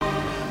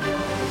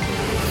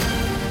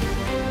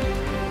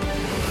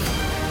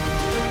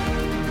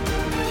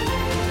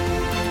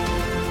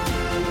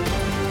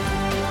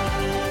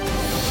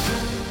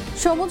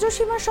সমুদ্র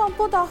সীমার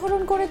সম্পদ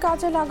আহরণ করে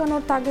কাজে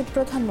লাগানোর তাগিদ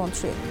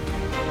প্রধানমন্ত্রী।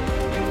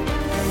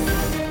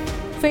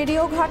 ফেরি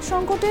ও ঘাট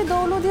সংকটে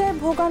দৌলতদিয়ায়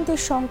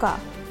ভোগান্তির শঙ্কা।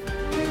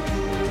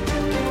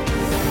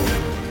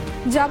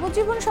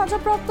 যাবজ্জীবন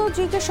সাজাপ্রাপ্ত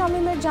জি.কে.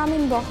 শামীমের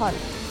জামিন বহাল।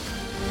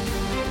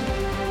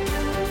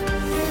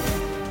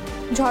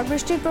 ঝড়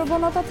বৃষ্টির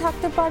প্রবণতা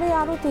থাকতে পারে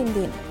আরও 3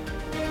 দিন।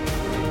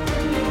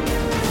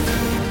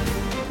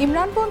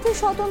 ইমরানপন্থী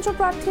স্বতন্ত্র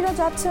প্রার্থীরা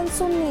যাচ্ছেন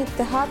সুন্নি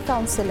ইত্তেহাদ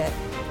কাউন্সিলে।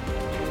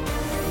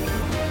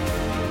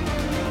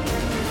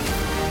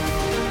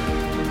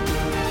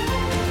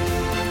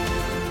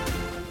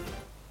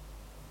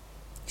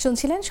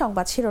 শুনছিলেন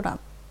সংবাদ শিরোনাম।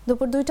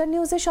 দুপুর 2টা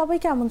নিউজে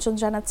সবাইকে আমন্ত্রণ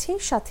জানাচ্ছি,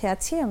 সাথে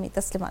আছি আমি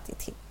তাসলিমা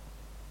তিথি।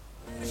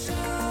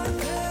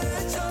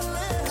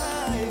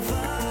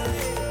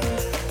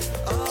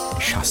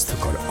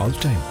 স্বাস্থ্যকর অল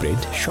টাইম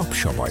ব্রেড সব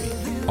সময়,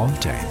 অল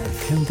টাইম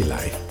হেলদি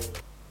লাইফ।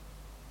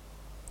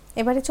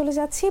 এবারে চলে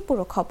যাচ্ছি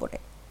পুরো খবরে।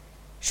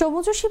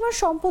 সমুদ্র সীমার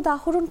সম্পদ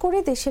আহরণ করে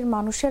দেশের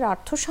মানুষের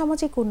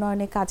আর্থসামাজিক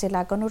উন্নয়নে কাজে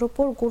লাগানোর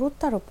উপর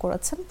গুরুত্ব আরোপ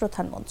করেছেন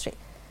প্রধানমন্ত্রী।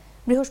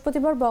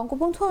 বৃহস্পতিবার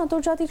বঙ্গবন্ধু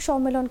আন্তর্জাতিক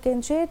সম্মেলন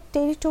কেন্দ্রে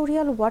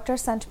territorial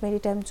waters and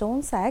maritime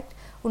Jones act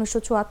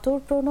 1974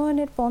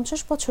 প্রণয়নের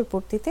 50 বছর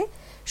পূর্তিতে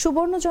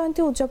সুবর্ণ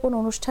জয়ন্তী উদযাপন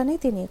অনুষ্ঠানে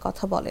তিনি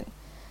কথা বলেন।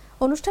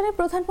 অনুষ্ঠানে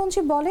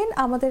প্রধানমন্ত্রী বলেন,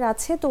 আমাদের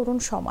আছে তরুণ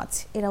সমাজ,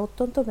 এরা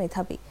অত্যন্ত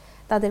মেধাবী,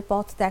 তাদের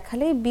পথ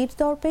দেখালেই বীর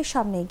দর্পে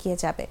সামনে এগিয়ে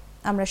যাবে,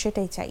 আমরা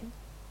সেটাই চাই।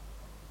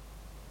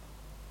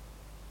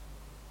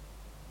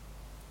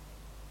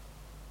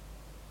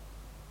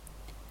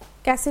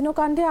 ক্যাসিনো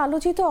কাণ্ডে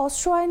আলোচিত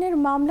অস্ত্র আইনের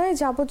মামলায়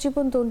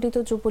যাবজ্জীবন দণ্ডিত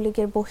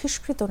যুবলীগের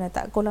বহিষ্কৃত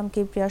নেতা গোলাম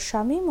কিবরিয়া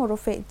শামীম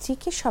ওরফে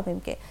জি.কে.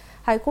 শামীমকে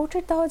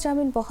হাইকোর্টের দেওয়া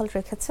জামিন বহাল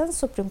রেখেছেন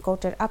সুপ্রিম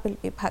কোর্টের আপিল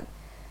বিভাগ।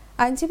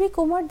 আইনজীবী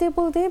কুমার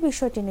দেবল দে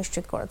বিষয়টি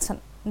নিশ্চিত করেছেন।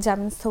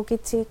 জামিন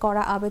স্থগিত চেয়ে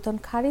করা আবেদন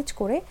খারিজ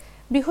করে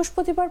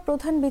বৃহস্পতিবার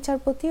প্রধান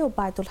বিচারপতি ও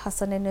বায়তুল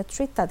হাসানের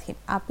নেতৃত্বাধীন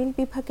আপিল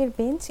বিভাগের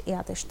বেঞ্চ এ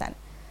আদেশ দেন।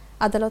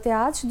 আদালতে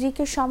আজ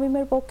জি.কে.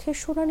 শামীমের পক্ষে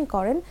শুনানি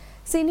করেন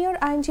সিনিয়র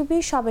আইনজীবী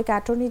সাবেক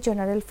অ্যাটর্নি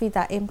জেনারেল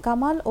ফিদা এম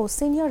কামাল ও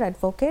সিনিয়র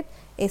অ্যাডভোকেট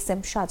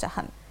এস.এম.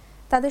 শাহজাহান।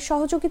 তাদের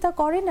সহযোগিতা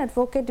করেন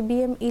advocate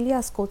BM.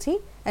 Ilias Kochi,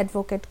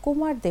 advocate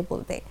Kumar দেবল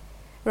দে।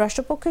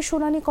 রাষ্ট্রপক্ষে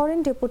শুনানি করেন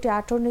deputy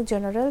attorney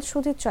general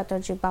Sudip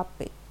Chatterjee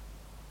Bappi.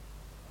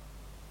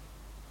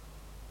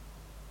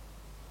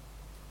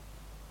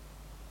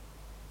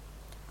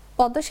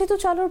 Padma সেতু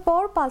চালুর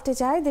পর পাল্টে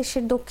যায়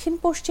দেশের দক্ষিণ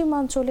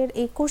পশ্চিমাঞ্চলের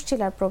 21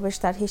 জেলার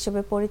প্রবেশদ্বার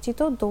হিসেবে পরিচিত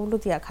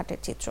দৌলতদিয়া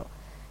ঘাটের চিত্র।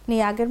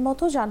 নেই আগের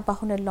মতো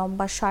যানবাহনের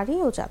লম্বা সারি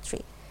ও যাত্রী,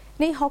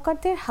 নেই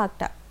হকারদের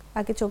হাঁকডাক।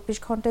 আগে 24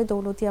 ঘন্টায়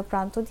দৌলতদিয়া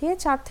প্রান্ত দিয়ে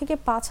 4 থেকে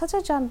 5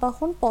 হাজার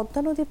যানবাহন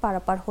পদ্মা নদী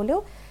পারাপার হলেও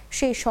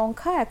সেই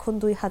সংখ্যা এখন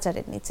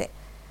 2000-এর নিচে।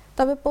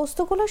 তবে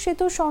পোস্তগোলা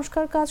সেতুর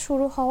সংস্কার কাজ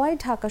শুরু হওয়ায়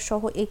ঢাকা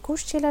সহ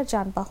 21 জেলার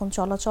যানবাহন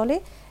চলাচলে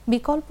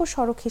বিকল্প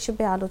সড়ক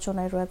হিসেবে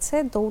আলোচনায় রয়েছে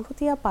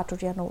দৌলতদিয়া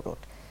পাটুরিয়া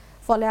নৌরুট।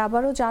 ফলে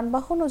আবারও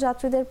যানবাহন ও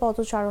যাত্রীদের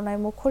পদচারণায়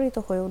মুখরিত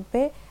হয়ে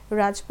উঠবে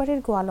রাজবাড়ীর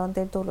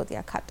গোয়ালন্দের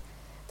দৌলতদিয়া ঘাট।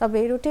 তবে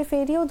এই রুটে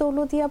ফেরি ও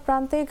দৌলতদিয়া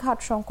প্রান্তে ঘাট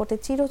সংকটে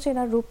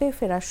চিরচেনা রূপে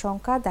ফেরার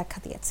শঙ্কা দেখা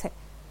দিয়েছে।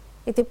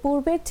 এতে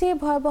পূর্বের চেয়ে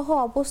ভয়াবহ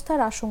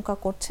অবস্থার আশঙ্কা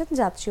করছেন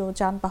যাত্রী ও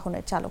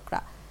যানবাহনের চালকরা।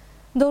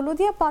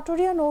 দৌলতদিয়া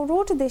পাটুরিয়া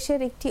নৌরুট দেশের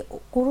একটি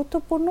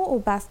গুরুত্বপূর্ণ ও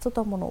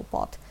ব্যস্ততম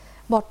নৌপথ।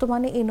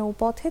 বর্তমানে এই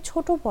নৌপথে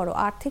ছোট বড়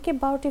 8 থেকে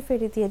 12টি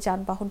ফেরি দিয়ে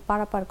যানবাহন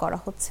পারাপার করা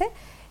হচ্ছে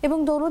এবং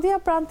দৌলতদিয়া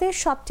প্রান্তে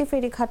 7টি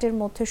ফেরিঘাটের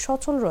মধ্যে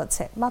সচল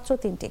রয়েছে মাত্র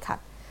 3টি ঘাট।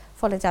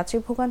 ফলে যাত্রী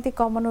ভোগান্তি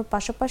কমানোর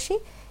পাশাপাশি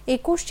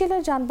 21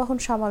 জেলার যানবাহন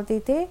সামাল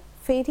দিতে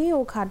ফেরি ও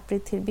ঘাট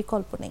বৃদ্ধির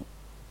বিকল্প নেই।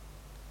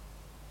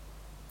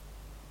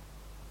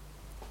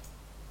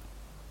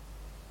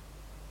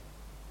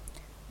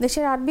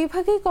 দেশের 8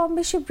 বিভাগেই কম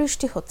বেশি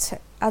বৃষ্টি হচ্ছে।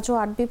 আজও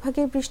 8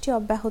 বিভাগের বৃষ্টি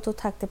অব্যাহত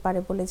থাকতে পারে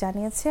বলে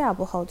জানিয়েছে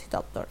আবহাওয়া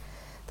অধিদপ্তর।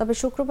 তবে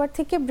শুক্রবার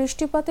থেকে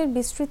বৃষ্টিপাতের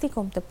বিস্তৃতি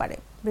কমতে পারে।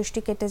 বৃষ্টি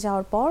কেটে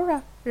যাওয়ার পর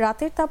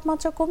রাতের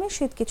তাপমাত্রা কমে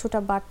শীত কিছুটা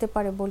বাড়তে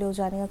পারে বলেও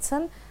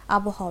জানিয়েছেন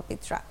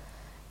আবহাওয়াবিদরা।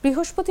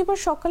 বৃহস্পতিবার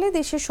সকালে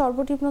দেশের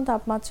সর্বনিম্ন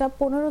তাপমাত্রা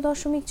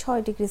 15.6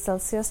 ডিগ্রি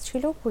সেলসিয়াস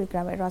ছিল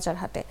কুড়িগ্রামের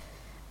রাজারহাটে।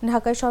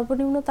 ঢাকায়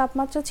সর্বনিম্ন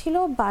তাপমাত্রা ছিল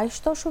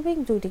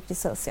 22.2 ডিগ্রি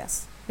সেলসিয়াস।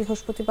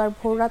 বৃহস্পতিবার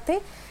ভোররাতে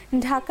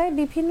ঢাকায়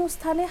বিভিন্ন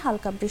স্থানে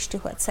হালকা বৃষ্টি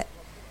হয়েছে।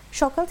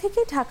 সকাল থেকে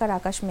ঢাকার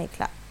আকাশ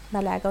মেঘলা।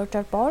 বেলা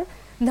 11টার পর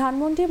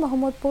ধানমন্ডি,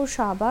 মোহাম্মদপুর,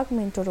 শাহবাগ,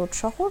 মিন্টো রোড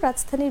সহ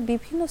রাজধানীর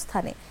বিভিন্ন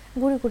স্থানে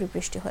গুঁড়ি গুঁড়ি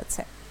বৃষ্টি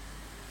হয়েছে।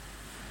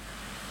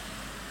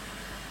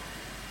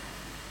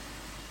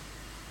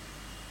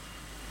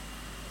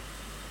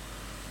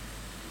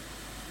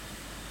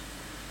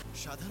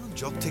 সাধারণ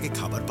জগ থেকে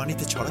খাবার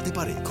পানিতে ছড়াতে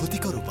পারে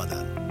ক্ষতিকর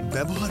উপাদান।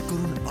 ব্যবহার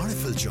করুন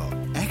আরএফএল জগ,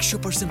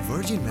 100%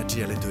 ভার্জিন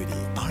ম্যাটেরিয়ালে তৈরি।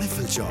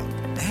 RFL jug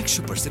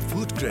 100%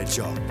 food grade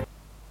jug.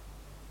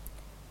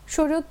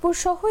 Shariatpur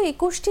সহ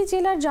 21টি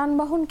জেলার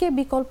যানবাহনকে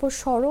বিকল্প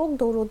সড়ক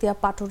দৌলতদিয়া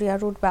পাটুরিয়া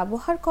রুট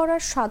ব্যবহার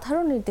করার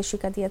সাধারণ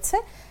নির্দেশিকা দিয়েছে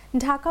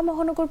ঢাকা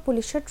মহানগর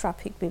পুলিশের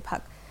ট্রাফিক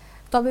বিভাগ।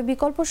 তবে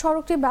বিকল্প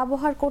সড়কটি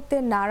ব্যবহার করতে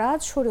নারাজ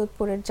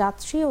শরীয়তপুরের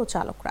যাত্রী ও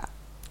চালকরা।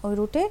 ওই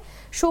রুটে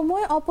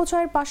সময়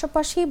অপচয়ের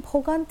পাশাপাশি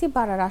ভোগান্তি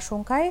বাড়ার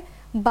আশঙ্কায়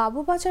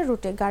বাবুবাজার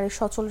রুটে গাড়ি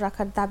সচল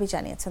রাখার দাবি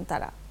জানিয়েছেন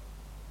তারা।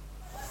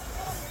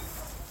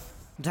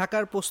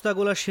 ঢাকার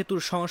পোস্তাগোলা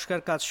সেতুর সংস্কার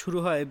কাজ শুরু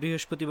হয়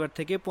বৃহস্পতিবার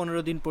থেকে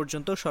 15 দিন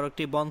পর্যন্ত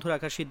সড়কটি বন্ধ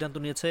রাখার সিদ্ধান্ত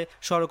নিয়েছে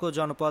সড়ক ও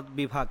জনপথ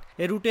বিভাগ।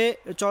 এ রুটে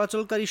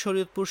চলাচলকারী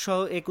শরীয়তপুর সহ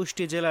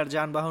 21টি জেলার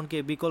যানবাহনকে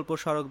বিকল্প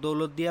সড়ক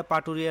দৌলতদিয়া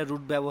পাটুরিয়া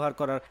রুট ব্যবহার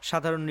করার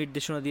সাধারণ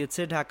নির্দেশনা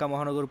দিয়েছে ঢাকা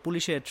মহানগর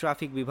পুলিশের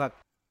ট্রাফিক বিভাগ।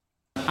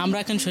 আমরা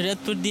এখন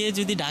শরীয়তপুর দিয়ে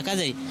যদি ঢাকা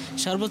যাই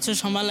সর্বোচ্চ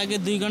সময় লাগে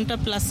 2 ঘন্টা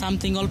প্লাস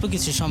সামথিং অল্প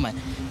কিছু সময়।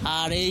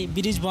 আর এই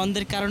ব্রিজ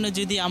বন্ধের কারণে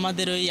যদি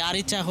আমাদের ওই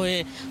আরিচা হয়ে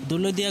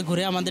দৌলতদিয়া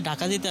ঘুরে আমাদের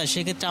ঢাকা যেতে হয়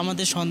সেক্ষেত্রে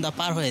আমাদের সন্ধ্যা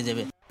পার হয়ে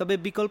যাবে। তবে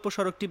বিকল্প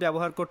সড়কটি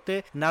ব্যবহার করতে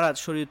নারাজ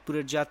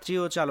শরীয়তপুরের যাত্রী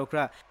ও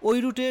চালকরা। ওই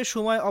রুটে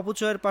সময়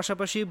অপচয়ের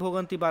পাশাপাশি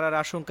ভোগান্তি বাড়ার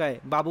আশঙ্কায়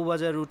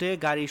বাবুবাজার রুটে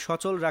গাড়ি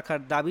সচল রাখার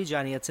দাবি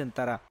জানিয়েছেন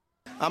তারা।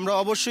 আমরা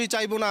অবশ্যই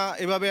চাইবো না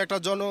এভাবে একটা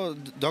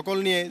জনদখল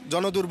নিয়ে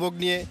জনদুর্ভোগ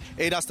নিয়ে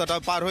এই রাস্তাটা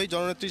পার হই,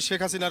 জননেত্রী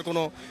শেখ হাসিনার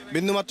কোনো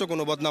বিন্দুমাত্র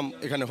কোনো বদনাম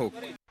এখানে হোক।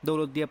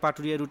 দৌলতদিয়া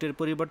পাটুরিয়া রুটের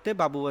পরিবর্তে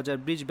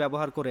বাবুবাজার ব্রিজ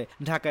ব্যবহার করে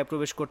ঢাকায়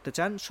প্রবেশ করতে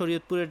চান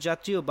শরীয়তপুরের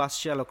যাত্রী ও বাস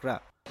চালকরা।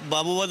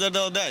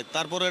 বাবুবাজারটাও দেয়,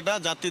 তারপরে এটা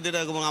যাত্রীদের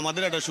এবং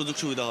আমাদের একটা সুযোগ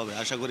সুবিধা হবে,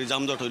 আশা করি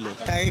যানজট হইল।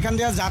 এখান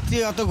থেকে যাত্রী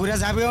অত ঘুরে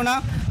যাবেও না,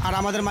 আর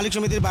আমাদের মালিক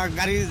সমিতির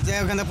গাড়ি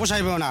ওখানে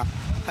পোষাইবেও না,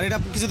 আর এটা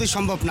কিছুতেই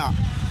সম্ভব না।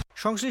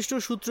 সংশ্লিষ্ট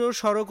সূত্র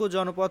সড়ক ও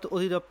জনপথ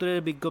অধিদপ্তরের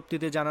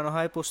বিজ্ঞপ্তিতে জানানো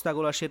হয়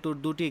পোস্তাগোলা সেতুর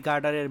 2টি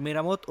গার্ডারের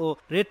মেরামত ও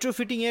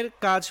রেট্রোফিটিং এর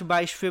কাজ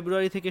 22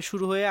 ফেব্রুয়ারি থেকে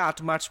শুরু হয়ে 8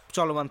 মার্চ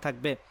চলমান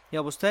থাকবে। এই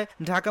অবস্থায়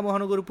ঢাকা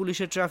মহানগর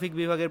পুলিশের ট্রাফিক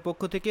বিভাগের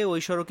পক্ষ থেকে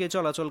ওই সড়কে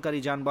চলাচলকারী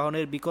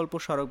যানবাহনের বিকল্প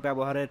সড়ক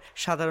ব্যবহারের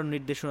সাধারণ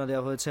নির্দেশনা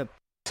দেওয়া হয়েছে।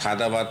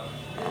 সাদাবাদ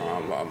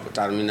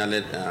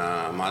টার্মিনালের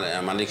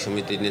মালিক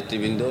সমিতির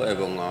নেতৃবৃন্দ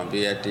এবং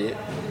বিআরটি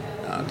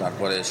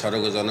তারপরে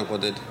সড়ক ও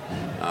জনপদের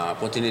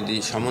প্রতিনিধি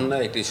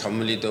সমন্বয়ে একটি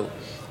সম্মিলিত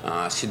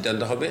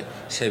সিদ্ধান্ত হবে,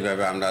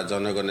 সেইভাবে আমরা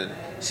জনগণের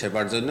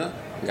সেবার জন্য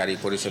গাড়ি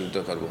পরিচালিত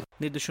করব।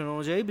 নির্দেশনা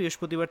অনুযায়ী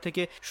বৃহস্পতিবার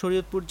থেকে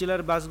শরীয়তপুর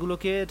জেলার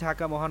বাসগুলোকে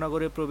ঢাকা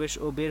মহানগরে প্রবেশ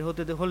ও বের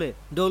হতে হলে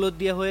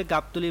দৌলতদিয়া হয়ে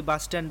গাবতলী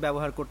বাস স্ট্যান্ড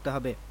ব্যবহার করতে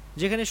হবে,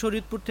 যেখানে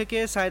শরীয়তপুর থেকে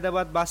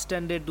সায়দাবাদ বাস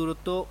স্ট্যান্ডের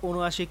দূরত্ব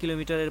 79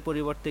 কিলোমিটারের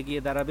পরিবর্তে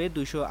গিয়ে দাঁড়াবে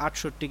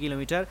 268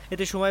 কিলোমিটার।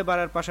 এতে সময়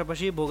বাড়ার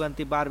পাশাপাশি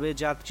ভোগান্তি বাড়বে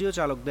যাত্রী ও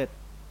চালকদের।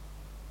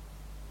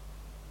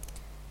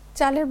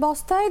 চালের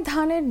বস্তায়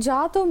ধানের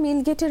জাত ও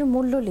মিলগেটের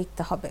মূল্য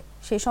লিখতে হবে,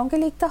 সেই সঙ্গে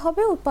লিখতে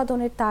হবে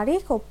উৎপাদনের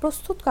তারিখ ও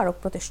প্রস্তুতকারক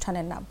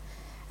প্রতিষ্ঠানের নাম।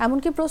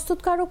 এমনকি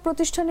প্রস্তুতকারক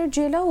প্রতিষ্ঠানের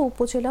জেলা ও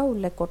উপজেলা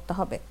উল্লেখ করতে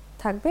হবে,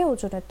 থাকবে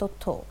ওজনের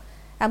তথ্য।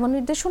 এমন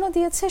নির্দেশনা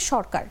দিয়েছে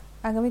সরকার।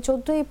 আগামী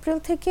 14 এপ্রিল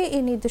থেকে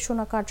এই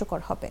নির্দেশনা কার্যকর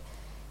হবে।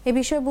 এ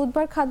বিষয়ে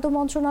বুধবার খাদ্য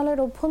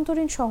মন্ত্রণালয়ের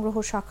অভ্যন্তরীণ সংগ্রহ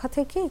শাখা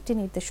থেকে একটি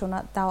নির্দেশনা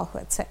দেওয়া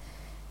হয়েছে।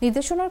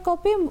 নির্দেশনার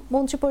কপি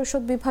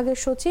মন্ত্রিপরিষদ বিভাগের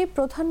সচিব,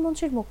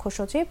 প্রধানমন্ত্রীর মুখ্য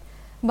সচিব,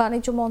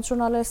 বাণিজ্য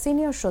মন্ত্রণালয়ের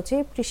সিনিয়র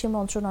সচিব, কৃষি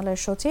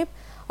মন্ত্রণালয়ের সচিব,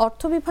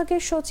 অর্থ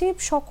বিভাগের সচিব,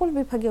 সকল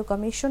বিভাগীয়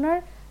কমিশনার,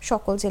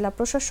 সকল জেলা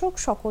প্রশাসক,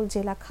 সকল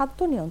জেলা খাদ্য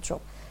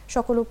নিয়ন্ত্রক,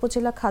 সকল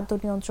উপজেলা খাদ্য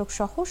নিয়ন্ত্রক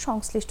সহ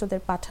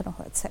সংশ্লিষ্টদের পাঠানো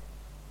হয়েছে।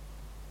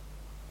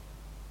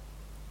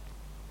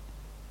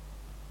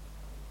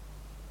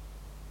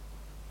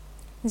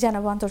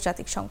 জানাবো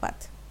আন্তর্জাতিক সংবাদ।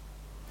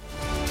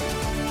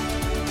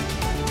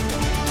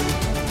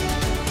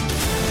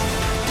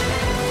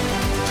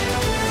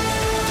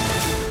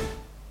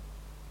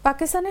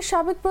 পাকিস্তানের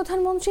সাবেক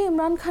প্রধানমন্ত্রী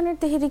ইমরান খানের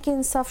তেহরিক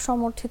ইনসাফ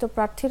সমর্থিত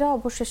প্রার্থীরা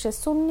অবশেষে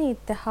সুন্নি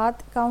ইত্তেহাদ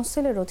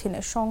কাউন্সিলের অধীনে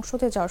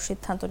সংসদে যাওয়ার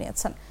সিদ্ধান্ত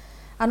নিয়েছেন।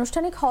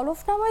 আনুষ্ঠানিক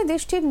হলফনামায়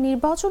দেশটির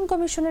নির্বাচন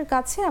কমিশনের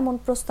কাছে এমন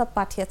প্রস্তাব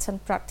পাঠিয়েছেন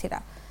প্রার্থীরা।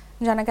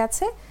 জানা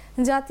গেছে,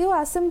 জাতীয়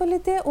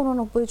অ্যাসেম্বলিতে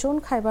 89 জন,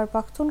 খাইবার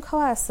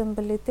পাখতুনখাওয়া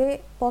অ্যাসেম্বলিতে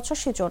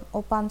 85 জন ও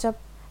পাঞ্জাব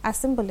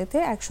অ্যাসেম্বলিতে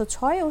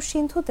 106 ও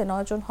সিন্ধুতে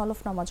 9 জন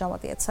হলফনামা জমা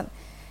দিয়েছেন।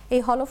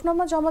 এই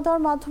হলফনামা জমা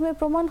দেওয়ার মাধ্যমে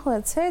প্রমাণ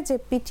হয়েছে যে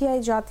পিটিআই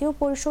জাতীয়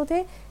পরিষদে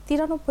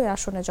 93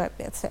 আসনে জয়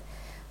পেয়েছে।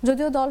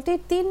 যদিও দলটির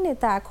 3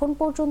 নেতা এখন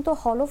পর্যন্ত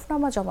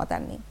হলফনামা জমা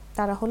দেননি।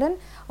 তারা হলেন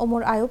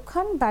ওমর আয়ুব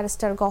খান,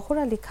 ব্যারিস্টার গহর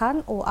আলী খান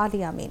ও আলী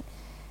আমিন।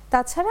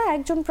 তাছাড়া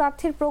একজন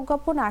প্রার্থীর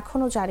প্রজ্ঞাপন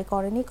এখনও জারি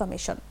করেনি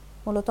কমিশন।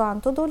 মূলত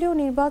আন্তঃদলীয়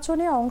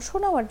নির্বাচনে অংশ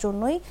নেওয়ার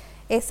জন্যই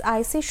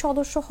এসআইসির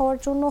সদস্য হওয়ার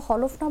জন্য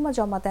হলফনামা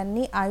জমা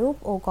দেননি আয়ুব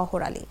ও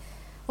গহর আলী।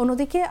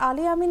 অন্যদিকে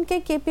আলী আমিনকে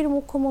কেপির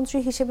মুখ্যমন্ত্রী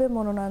হিসেবে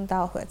মনোনয়ন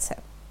দেওয়া হয়েছে।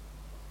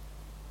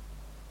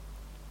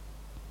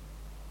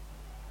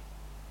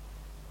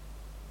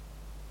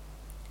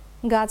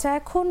 গাজা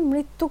এখন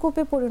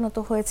মৃত্যুকূপে পরিণত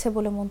হয়েছে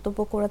বলে মন্তব্য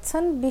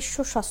করেছেন বিশ্ব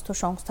স্বাস্থ্য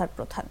সংস্থার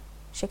প্রধান।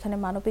 সেখানে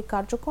মানবিক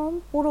কার্যক্রম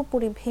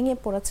পুরোপুরি ভেঙে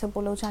পড়েছে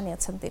বলেও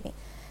জানিয়েছেন তিনি।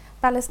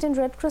 Palestine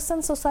red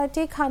crescent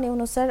society Khan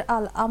ইউনুসের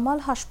আল আমাল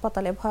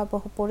হাসপাতালে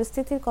ভয়াবহ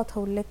পরিস্থিতির কথা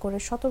উল্লেখ করে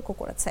সতর্ক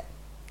করেছে,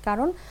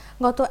 কারণ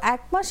গত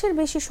 1 মাসের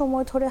বেশি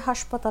সময় ধরে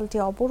হাসপাতালটি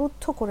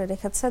অবরুদ্ধ করে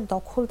রেখেছে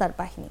দখলদার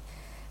বাহিনী।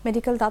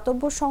 মেডিকেল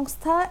দাতব্য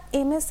সংস্থা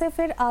এমএসএফ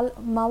এর আল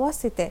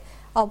মাওয়াসিতে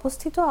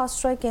অবস্থিত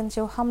আশ্রয়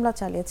কেন্দ্রেও হামলা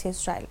চালিয়েছে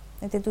ইসরায়েল।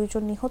 এতে 2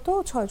 জন নিহত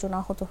ও 6 জন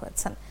আহত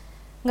হয়েছেন।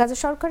 গাজা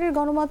সরকারের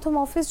গণমাধ্যম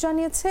অফিস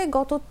জানিয়েছে,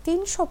 গত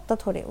 3 সপ্তাহ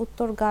ধরে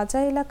উত্তর গাজা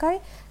এলাকায়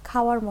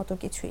খাওয়ার মতো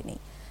কিছুই নেই।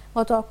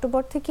 গত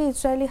অক্টোবর থেকে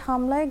ইসরায়েলি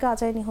হামলায়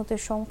গাজায়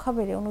নিহতের সংখ্যা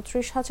বেড়ে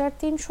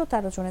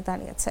 29,313 জনে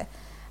দাঁড়িয়েছে।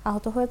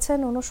 আহত হয়েছেন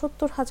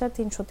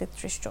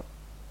 69,333 জন।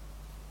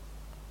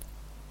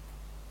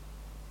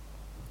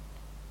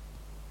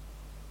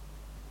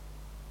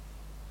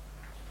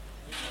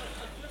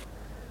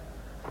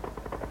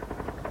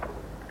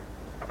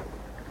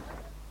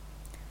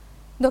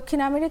 দক্ষিণ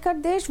আমেরিকার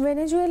দেশ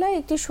ভেনেজুয়েলায়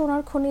একটি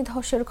সোনার খনি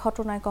ধসের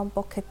ঘটনায়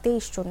কমপক্ষে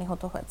 23 জন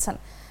নিহত হয়েছেন।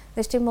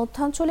 দেশটির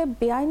মধ্যাঞ্চলে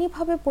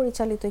বেআইনিভাবে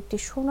পরিচালিত একটি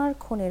সোনার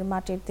খনির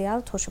মাটির দেয়াল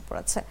ধসে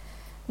পড়েছে।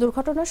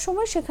 দুর্ঘটনার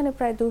সময় সেখানে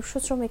প্রায় 200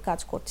 শ্রমিক কাজ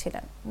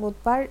করছিলেন।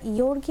 বুধবার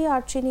ইয়োর্গি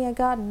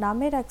আর্চিনিয়েগা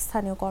নামের এক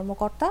স্থানীয়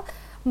কর্মকর্তা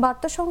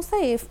বার্তা সংস্থা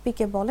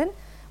এএফপিকে বলেন,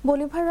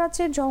 বলিভার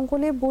রাজ্যের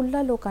জঙ্গলে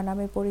বুল্লা লোকা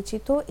নামে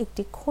পরিচিত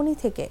একটি খনি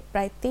থেকে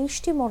প্রায়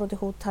 23টি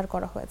মরদেহ উদ্ধার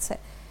করা হয়েছে।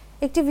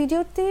 একটি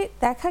ভিডিওতে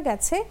দেখা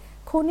গেছে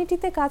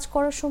খনিটিতে কাজ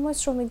করার সময়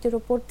শ্রমিকদের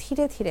উপর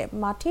ধীরে ধীরে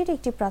মাটির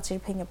একটি প্রাচীর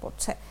ভেঙে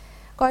পড়ছে।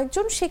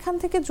 কয়েকজন সেখান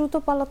থেকে দ্রুত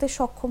পালাতে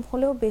সক্ষম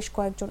হলেও বেশ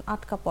কয়েকজন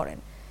আটকা পড়েন।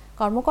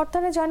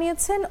 কর্মকর্তারা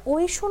জানিয়েছেন,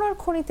 ওই সোনার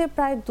খনিতে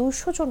প্রায়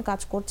 200 জন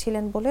কাজ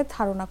করছিলেন বলে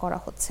ধারণা করা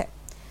হচ্ছে।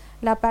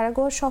 লা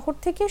প্যারাগুয়া শহর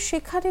থেকে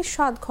সেখানে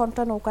 7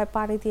 ঘন্টা নৌকায়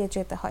পাড়ি দিয়ে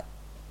যেতে হয়।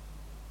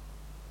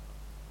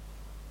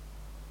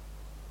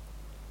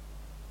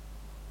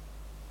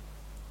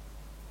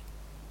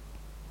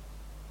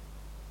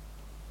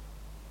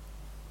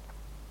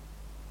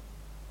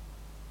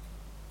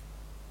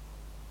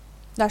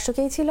 দর্শক,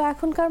 এই ছিল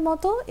এখনকার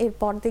মতো।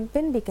 এরপর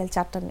দেখবেন বিকেল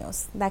 4টা নিউজ।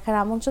 দেখার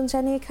আমন্ত্রণ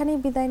জানিয়ে এখানেই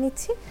বিদায়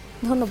নিচ্ছি।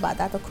 ধন্যবাদ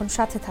এতক্ষণ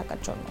সাথে থাকার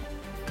জন্য।